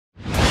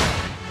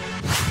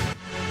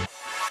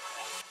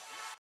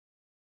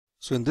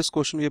So in this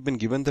question we have been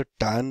given that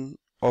tan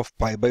of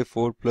pi by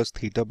 4 plus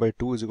theta by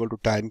 2 is equal to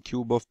tan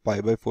cube of pi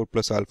by 4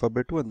 plus alpha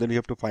by 2 and then we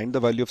have to find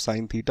the value of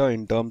sin theta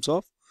in terms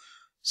of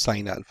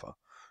sin alpha.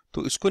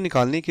 तो इसको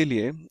निकालने के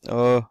लिए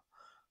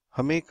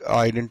हम एक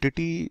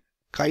identity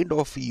kind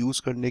of use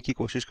करने की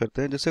कोशिश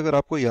करते हैं. जैसे अगर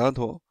आपको याद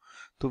हो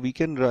तो वी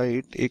कैन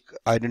राइट एक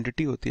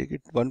आइडेंटिटी होती है कि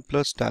 1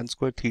 plus tan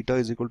square theta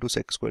is equal to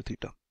sec square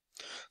theta.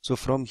 So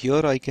from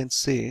here I can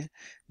say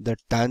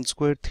that tan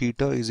square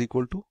theta is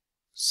equal to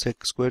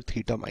sec square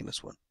theta minus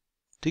 1.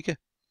 ठीक है,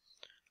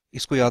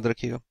 इसको याद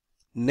रखिएगा.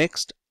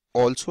 Next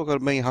also अगर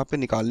मैं यहाँ पे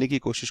निकालने की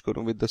कोशिश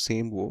करूँ विद द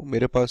सेम वो,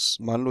 मेरे पास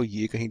मान लो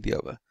ये कहीं दिया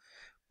हुआ है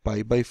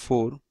pi by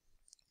 4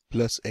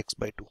 plus x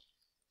by 2.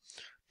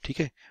 ठीक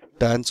है,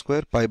 tan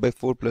square pi by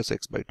 4 plus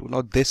x by 2.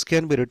 Now this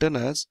can be written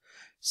as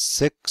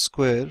sec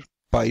square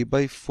pi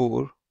by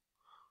 4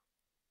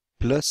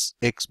 plus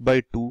x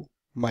by 2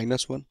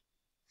 minus 1.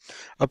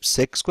 अब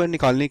sec स्क्वायर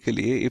निकालने के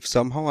लिए if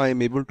somehow I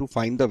am able to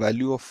find the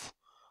value of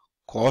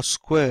cos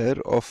square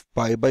of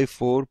pi by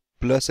 4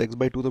 plus x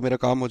by 2 तो मेरा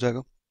काम हो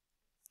जाएगा,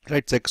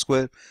 right. sec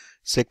square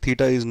sec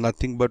theta is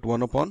nothing but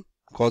 1 upon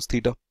cos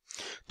theta.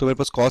 तो मेरे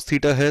पास cos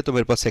थीटा है तो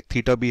मेरे पास sec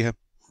थीटा भी है.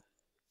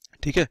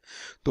 ठीक है,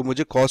 तो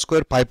मुझे cos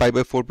square pi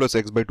by 4 plus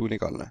x by 2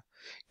 निकालना है.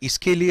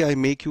 इसके लिए I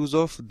make use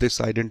of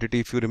this identity.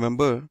 If you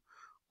remember,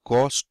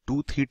 cos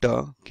 2 theta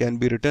can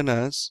be written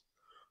as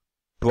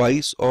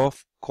twice of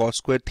cos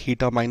square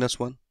theta minus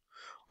 1,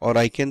 or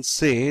I can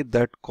say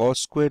that cos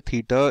square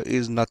theta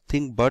is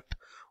nothing but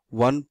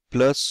 1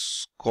 plus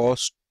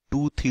cos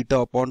 2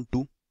 theta upon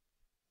 2,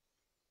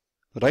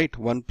 right.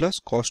 1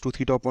 plus cos 2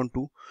 theta upon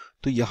 2.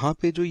 तो यहाँ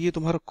पे जो ये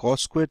तुम्हारा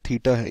cos square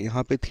theta है,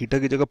 यहाँ पे theta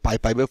की जगह pi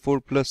by 4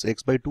 plus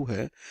x by 2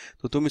 है,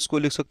 तो तुम इसको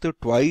लिख सकते हो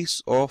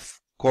twice of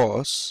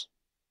cos.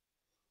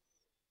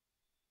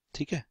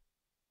 ठीक है,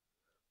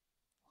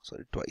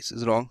 sorry, twice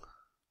is wrong.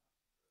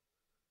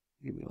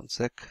 Give me one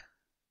sec.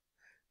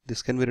 This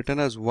can be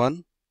written as 1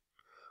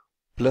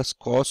 plus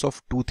cos of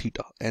 2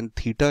 theta, and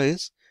theta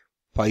is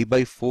pi by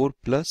 4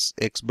 plus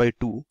x by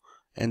 2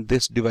 and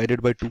this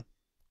divided by 2.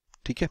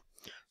 ठीक है,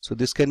 so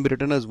this can be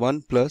written as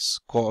 1 plus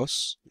cos,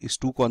 इस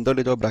 2 को अंदर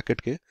ले जाओ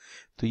bracket के,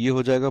 तो ये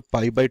हो जाएगा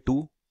pi by 2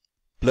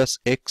 plus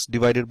x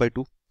divided by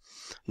 2.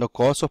 Now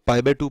cos of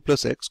pi by 2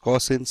 plus x,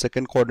 cos in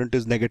second quadrant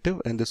is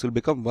negative and this will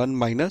become 1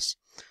 minus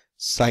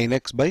sin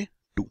x by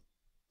 2.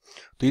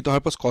 तो ये तो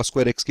हमारे पास cos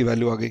स्क्वायर x की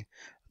वैल्यू आ गई.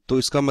 तो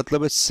इसका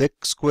मतलब है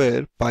sec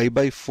square pi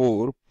by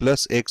 4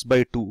 plus x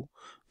by 2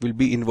 will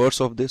be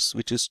inverse of this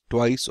which is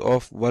twice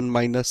of 1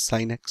 minus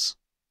sine x,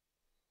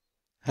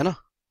 है ना.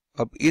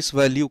 अब इस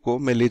वैल्यू को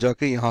मैं ले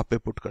जाके यहाँ पे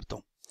पुट करता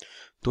हूँ,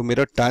 तो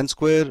मेरा tan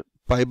square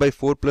pi by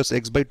 4 plus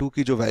x by 2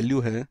 की जो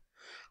वैल्यू है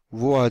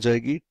वो आ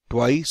जाएगी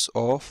twice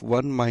of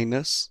 1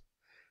 minus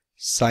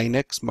sine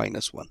x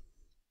minus 1.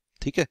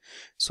 ठीक है,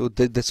 so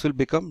this will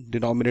become,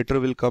 denominator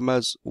will come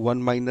as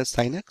 1 minus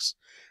sine x,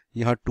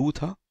 यहाँ 2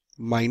 था,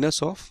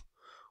 minus of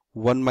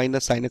 1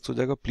 minus sine x हो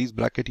जाएगा. प्लीज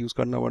ब्रैकेट यूज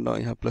करना वरना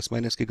यहाँ प्लस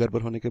माइनस की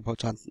गड़बड़ होने के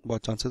बहुत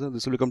चांसेस है.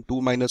 This will become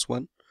 2 minus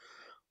 1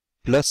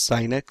 plus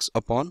sine x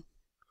upon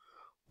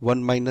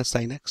 1 minus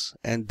sine x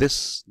and this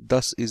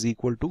दस is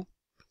equal to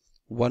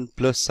 1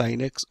 plus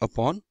sine x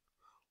upon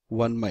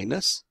 1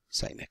 minus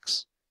sine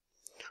x.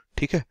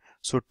 ठीक है,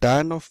 सो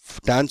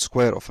tan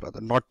square of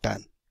rather not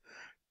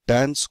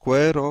tan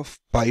square of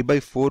pi by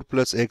 4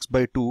 plus x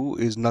by 2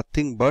 is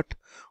nothing but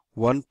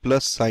 1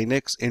 plus sine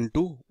x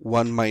into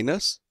 1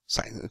 minus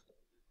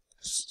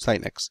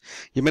sine x.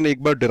 ये मैंने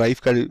एक बार derive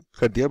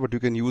कर दिया, but you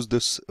can use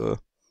this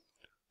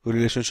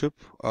relationship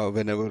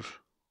when ever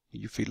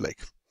you feel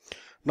like.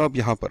 ना अब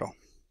यहाँ पर आओ,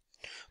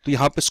 तो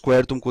यहाँ पे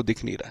स्क्वायर तुमको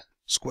दिख नहीं रहा है.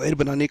 स्क्वायर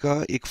बनाने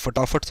का एक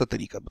फटाफट सा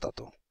तरीका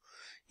बताता हूँ.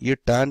 ये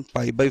tan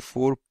pi by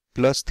 4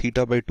 plus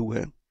theta by 2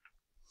 है.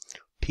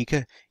 ठीक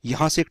है,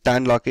 यहाँ से एक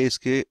tan लाके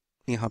इसके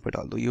यहाँ पे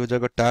डाल दो, ये हो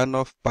जाएगा tan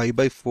of pi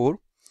by 4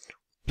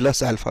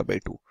 plus alpha by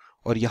 2,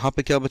 और यहाँ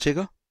पे क्या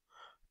बचेगा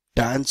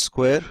tan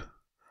square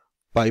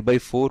pi by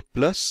 4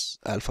 plus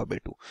alpha by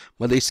 2.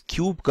 मतलब इस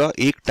क्यूब का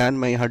एक tan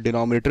मैं यहाँ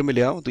डिनोमिनेटर में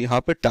ले आऊं तो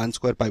यहाँ पे tan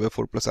square pi by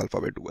 4 plus alpha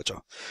by 2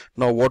 बचा.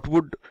 Now what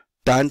would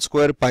tan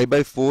square pi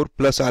by 4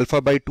 plus alpha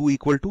by 2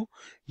 equal to,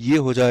 ये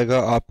हो जाएगा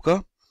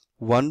आपका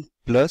 1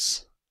 plus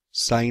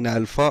sine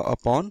alpha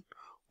upon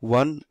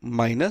 1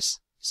 minus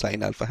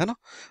sine alpha, है ना.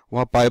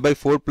 वहां pi by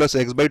 4 plus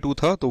x by 2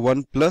 था तो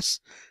 1 plus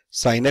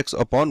sine x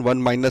upon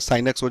 1 minus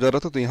sine x हो जा रहा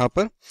था, तो यहाँ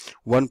पर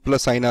 1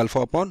 plus sine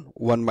alpha upon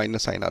 1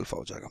 minus sine alpha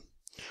हो जाएगा.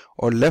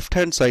 और लेफ्ट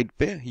हैंड साइड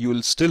पे you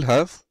will still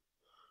have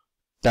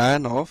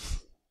tan of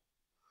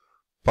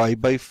pi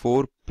by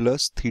 4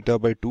 plus theta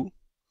by 2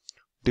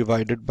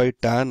 divided by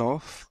tan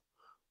of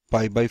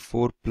pi by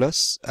 4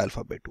 plus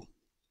alpha by 2.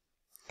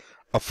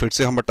 अब फिर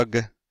से हम अटक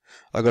गए.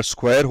 अगर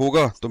स्क्वायर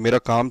होगा तो मेरा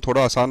काम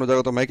थोड़ा आसान हो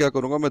जाएगा. तो मैं क्या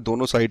करूंगा, मैं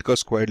दोनों साइड का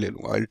स्क्वायर ले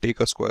लूंगा. I will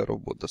take a square of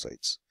both the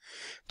sides.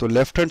 तो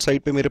लेफ्ट हैंड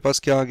साइड पे मेरे पास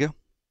क्या आ गया,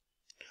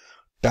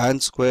 tan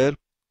square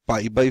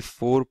pi by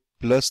 4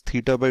 plus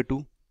theta by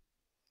 2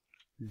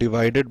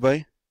 divided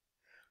by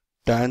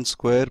tan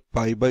square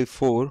pi by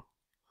 4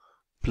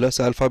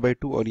 plus alpha by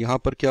 2, और यहां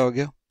पर क्या आ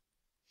गया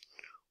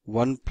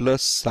 1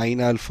 plus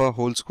sine alpha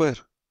whole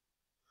square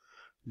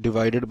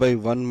divided by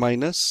 1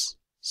 minus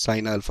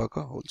sine alpha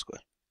का होल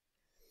स्क्वायर।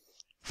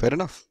 Fair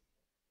enough.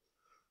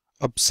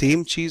 अब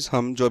सेम चीज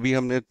हम जो अभी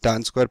हमने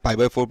tan square pi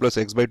by 4 plus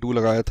x by 2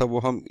 लगाया था वो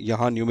हम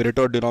यहाँ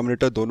न्यूमरेटर और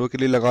डिनोमिनेटर दोनों के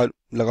लिए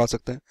लगा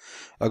सकते हैं।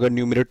 अगर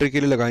न्यूमरेटर के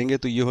लिए लगाएंगे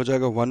तो ये हो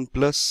जाएगा 1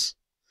 plus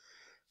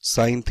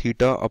sine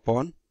theta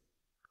upon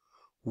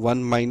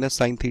 1 minus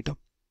sine theta.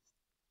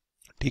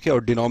 ठीक है,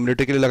 और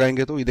डिनोमिनेटर के लिए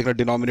लगाएंगे तो ये देखना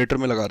डिनोमिनेटर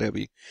में लगा रहे हैं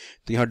अभी,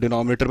 तो यहाँ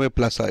डिनोमिनेटर में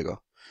प्लस आएगा,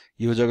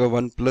 ये हो जाएगा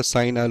 1 plus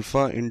sine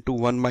alpha into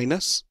 1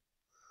 minus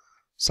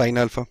sine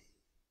alpha.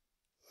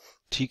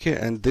 ठीक है,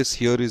 and this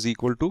here is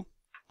equal to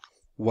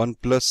 1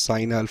 plus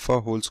sine alpha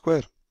whole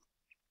square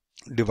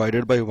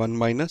divided by 1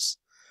 minus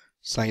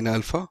sine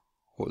alpha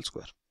whole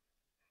square.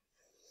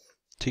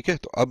 ठीक है,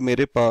 तो अब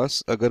मेरे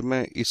पास अगर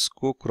मैं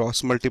इसको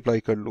क्रॉस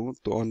मल्टीप्लाई कर लूं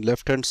तो on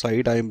left hand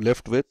side I am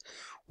left with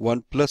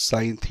 1 plus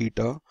sine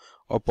theta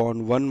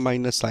upon 1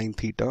 minus sine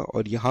theta,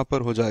 और यहां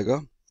पर हो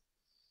जाएगा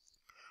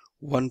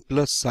 1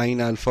 plus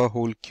sine alpha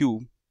whole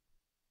cube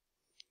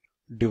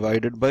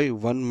divided by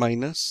 1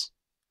 minus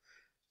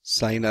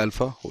sine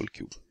alpha whole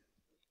cube.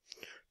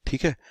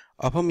 ठीक है,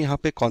 अब हम यहाँ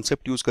पे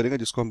कॉन्सेप्ट यूज करेंगे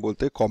जिसको हम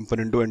बोलते हैं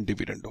componendo and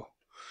dividendo.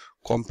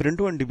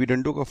 Componendo and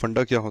dividendo का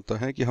फंडा क्या होता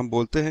है कि हम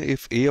बोलते हैं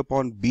if a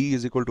upon b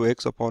is equal to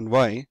x upon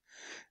y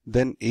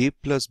then a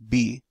plus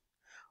b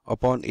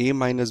upon a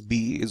minus b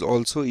is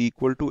also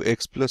equal to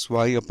x plus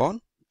y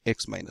upon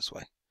x minus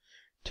y।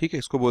 ठीक है,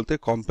 इसको बोलते हैं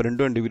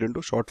componendo and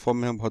dividendo, short form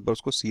में हम बहुत बार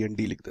उसको C and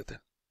D लिख देते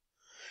हैं।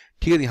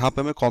 ठीक है, यहाँ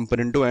पे मैं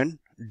कॉम्पोनेंडो एंड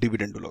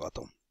डिविडेंडो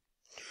लगाता हूँ।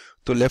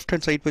 तो लेफ्ट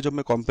हैंड साइड पे जब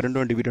मैं कॉम्पोनेंडो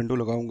एंड डिविडेंडो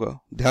लगाऊंगा,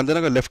 ध्यान देना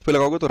अगर लेफ्ट पे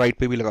लगाओगे तो राइट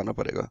पे भी लगाना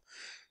पड़ेगा।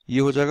 ये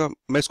हो जाएगा,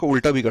 मैं इसको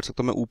उल्टा भी कर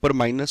सकता हूँ, मैं ऊपर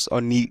माइनस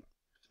और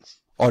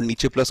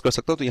नीचे प्लस कर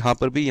सकता हूँ, तो यहाँ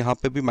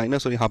पे भी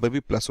माइनस और यहाँ पे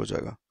भी प्लस हो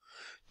जाएगा।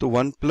 तो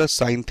 1 plus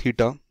sine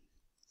theta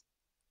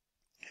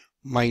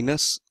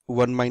minus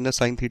 1 minus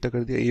sine theta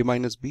कर दिया, a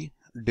माइनस बी,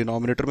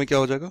 डिनोमिनेटर में क्या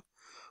हो जाएगा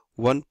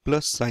 1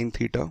 plus sine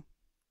theta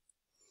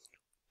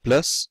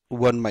plus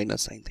 1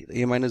 minus sine theta,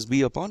 a minus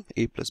B upon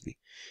a plus B.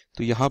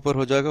 तो यहाँ पर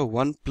हो जाएगा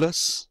 1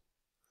 plus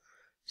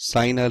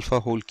sine alpha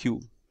whole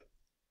cube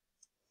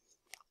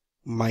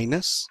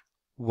minus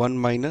 1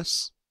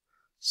 minus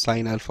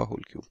sine alpha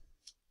whole cube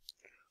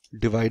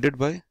divided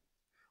by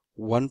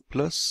 1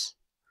 plus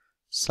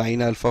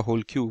sine alpha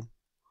whole cube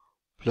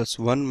plus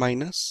 1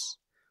 minus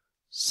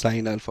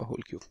sine alpha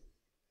whole cube.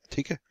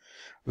 ठीक है,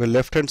 अगर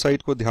left hand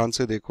side को ध्यान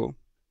से देखो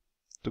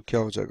तो क्या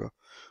हो जाएगा,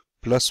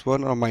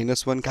 +1 और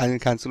 -1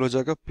 कैंसिल हो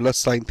जाएगा, प्लस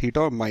साइन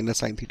थीटा और माइनस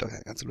साइन थीटा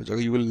कैंसिल हो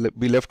जाएगा। You will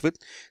be left with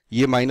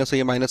ये माइनस और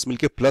ये माइनस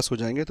मिलके प्लस हो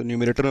जाएंगे, तो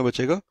न्यूमरेटर में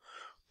बचेगा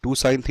 2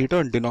 साइन थीटा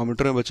और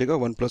डिनोमिनेटर में बचेगा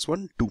 1 +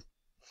 1 2।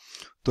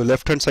 तो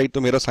लेफ्ट हैंड साइड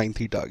तो मेरा साइन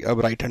थीटा आ गया।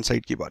 अब राइट हैंड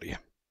साइड की बारी है।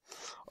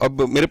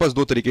 अब मेरे पास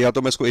दो तरीके, या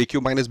तो मैं इसको a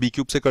cube minus B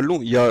cube से कर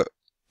लूं, या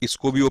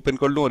इसको भी ओपन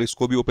कर लूं और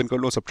इसको भी ओपन कर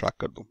लूं और सब्ट्रैक्ट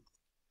कर दूं।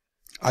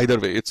 Either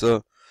way it's a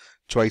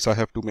choice I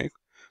have to make.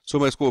 सो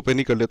मैं इसको ओपन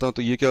ही कर लेता हूं,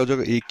 तो ये क्या हो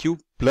जाएगा a cube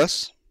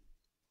plus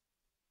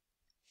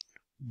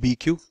B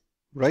cube,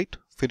 right,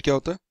 फिर क्या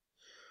होता है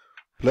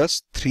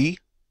plus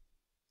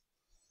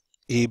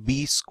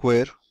 3ab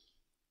square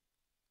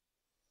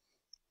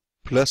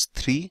plus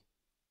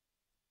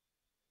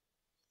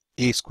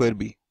 3a square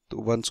B, तो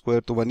 1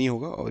 स्क्वायर तो 1 ही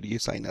होगा और ये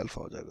साइन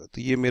अल्फा हो जाएगा।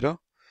 तो ये मेरा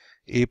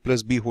a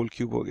plus B whole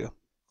cube हो गया।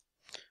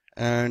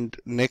 एंड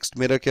नेक्स्ट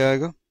मेरा क्या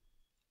आएगा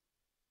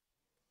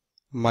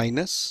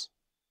minus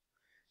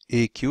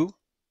a cube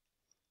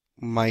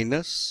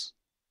minus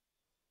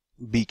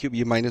B cube,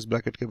 ये माइनस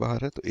ब्रैकेट के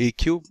बाहर है, तो a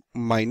cube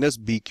minus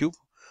B cube,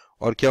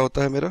 और क्या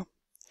होता है मेरा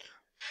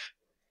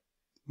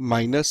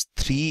minus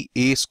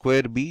 3a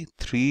square B,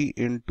 3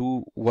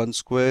 into 1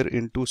 square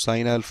into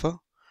sine alpha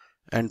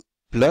and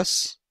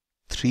plus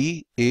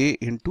 3a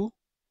into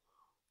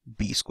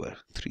B square,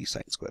 3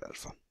 sine square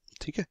alpha.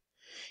 ठीक है,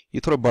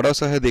 ये थोड़ा बड़ा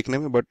सा है देखने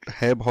में बट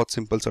है बहुत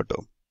सिंपल सा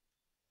टर्म।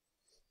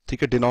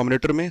 ठीक है,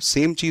 डिनोमिनेटर में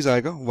सेम चीज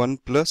आएगा 1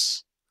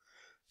 plus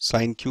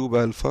sine cube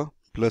alpha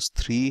plus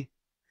 3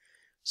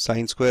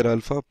 sine square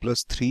alpha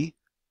plus 3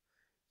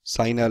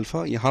 sine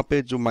alpha, यहाँ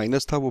पे जो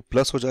माइनस था वो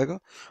प्लस हो जाएगा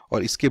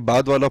और इसके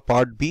बाद वाला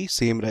पार्ट भी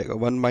सेम रहेगा,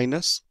 1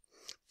 minus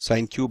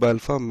sine cube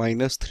alpha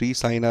minus 3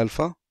 sine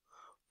alpha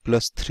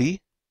plus 3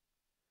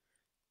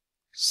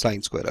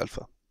 sine square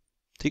alpha.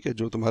 ठीक है,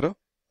 जो तुम्हारा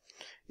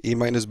a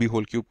minus B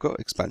whole cube का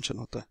एक्सपेंशन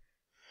होता है,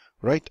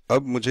 राइट।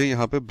 अब मुझे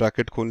यहाँ पे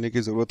ब्रैकेट खोलने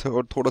की जरूरत है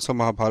और थोड़ा सा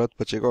महाभारत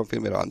बचेगा और फिर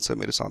मेरा आंसर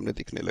मेरे सामने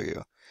दिखने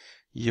लगेगा।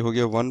 ये हो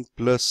गया 1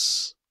 plus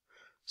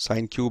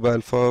sine cube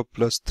alpha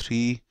plus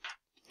 3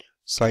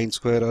 sine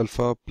square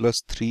alpha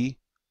plus 3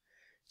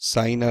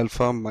 sine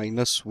alpha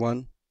minus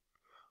 1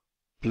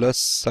 plus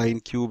sine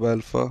cube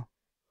alpha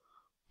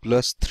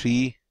plus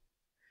 3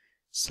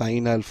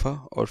 sine alpha,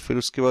 और फिर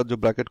उसके बाद जो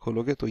ब्रैकेट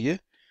खोलोगे तो ये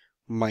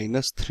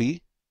माइनस 3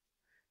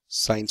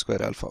 साइन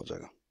स्क्वायर अल्फा हो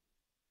जाएगा।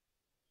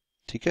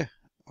 ठीक है,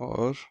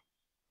 और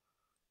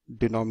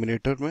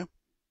डिनोमिनेटर में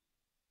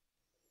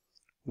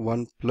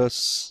 1 plus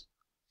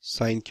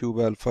sine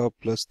cube alpha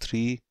plus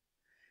 3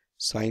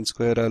 sine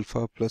square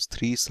alpha plus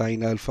 3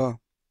 sine alpha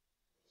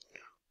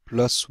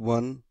plus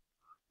 1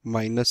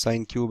 minus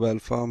sin cube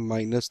alpha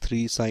minus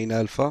 3 sin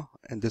alpha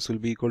and this will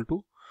be equal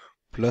to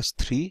plus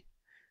 3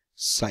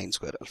 sin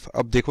square alpha.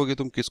 अब देखोगे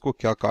तुम किसको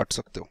क्या काट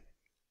सकते हो,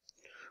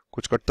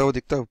 कुछ कटता हुआ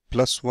दिखता है,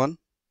 plus 1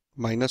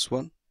 minus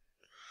 1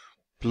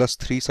 plus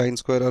 3 sin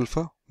square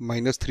alpha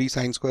minus 3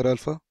 sin square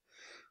alpha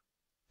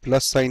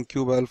plus sin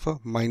cube alpha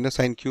minus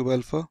sin cube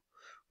alpha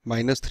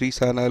minus 3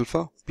 sin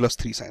alpha plus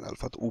 3 sin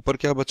alpha. तो ऊपर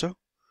क्या बचा,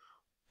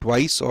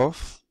 twice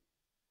of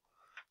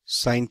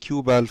sin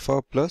cube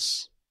alpha plus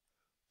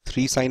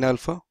 3 sin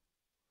alpha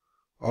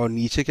और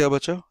नीचे क्या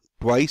बचा,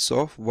 twice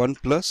of 1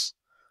 plus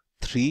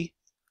 3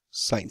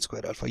 sin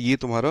square alpha. ये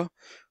तुम्हारा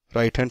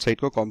राइट हैंड साइड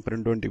का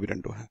कॉम्पोनेंटो एंड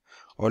डिविडेंडो है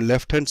और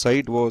left hand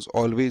side was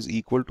always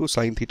equal to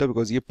sin theta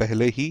because ये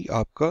पहले ही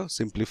आपका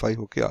सिंप्लीफाई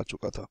होके आ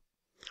चुका था.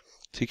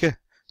 ठीक है,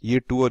 ये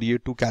 2 और ये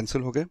 2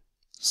 कैंसिल हो गए.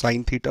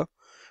 sin थीटा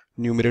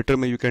न्यूमरेटर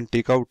में you can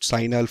take out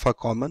sin alpha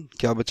common,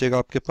 क्या बचेगा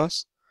आपके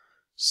पास,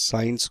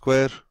 sin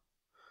स्क्वायर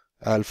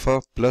अल्फा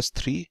प्लस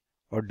 3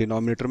 और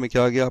डिनोमिनेटर में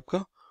क्या आ गया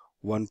आपका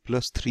 1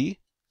 plus 3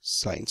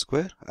 sin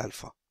square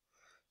alpha.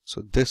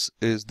 So this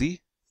is the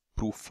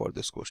proof for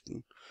this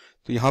question.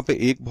 तो यहाँ पे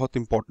एक बहुत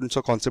इंपॉर्टेंट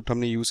सा कॉन्सेप्ट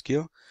हमने यूज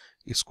किया,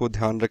 इसको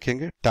ध्यान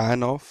रखेंगे.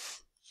 tan of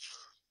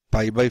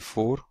pi by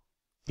 4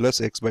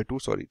 plus x by 2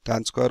 sorry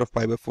tan square of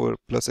pi by 4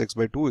 plus x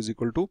by 2 is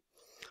equal to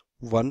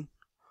 1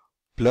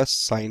 plus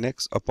sine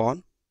x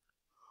upon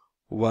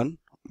 1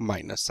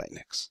 minus sine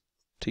x.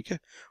 ठीक है,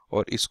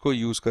 और इसको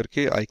यूज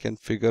करके I can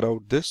figure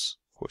out this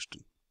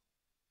question.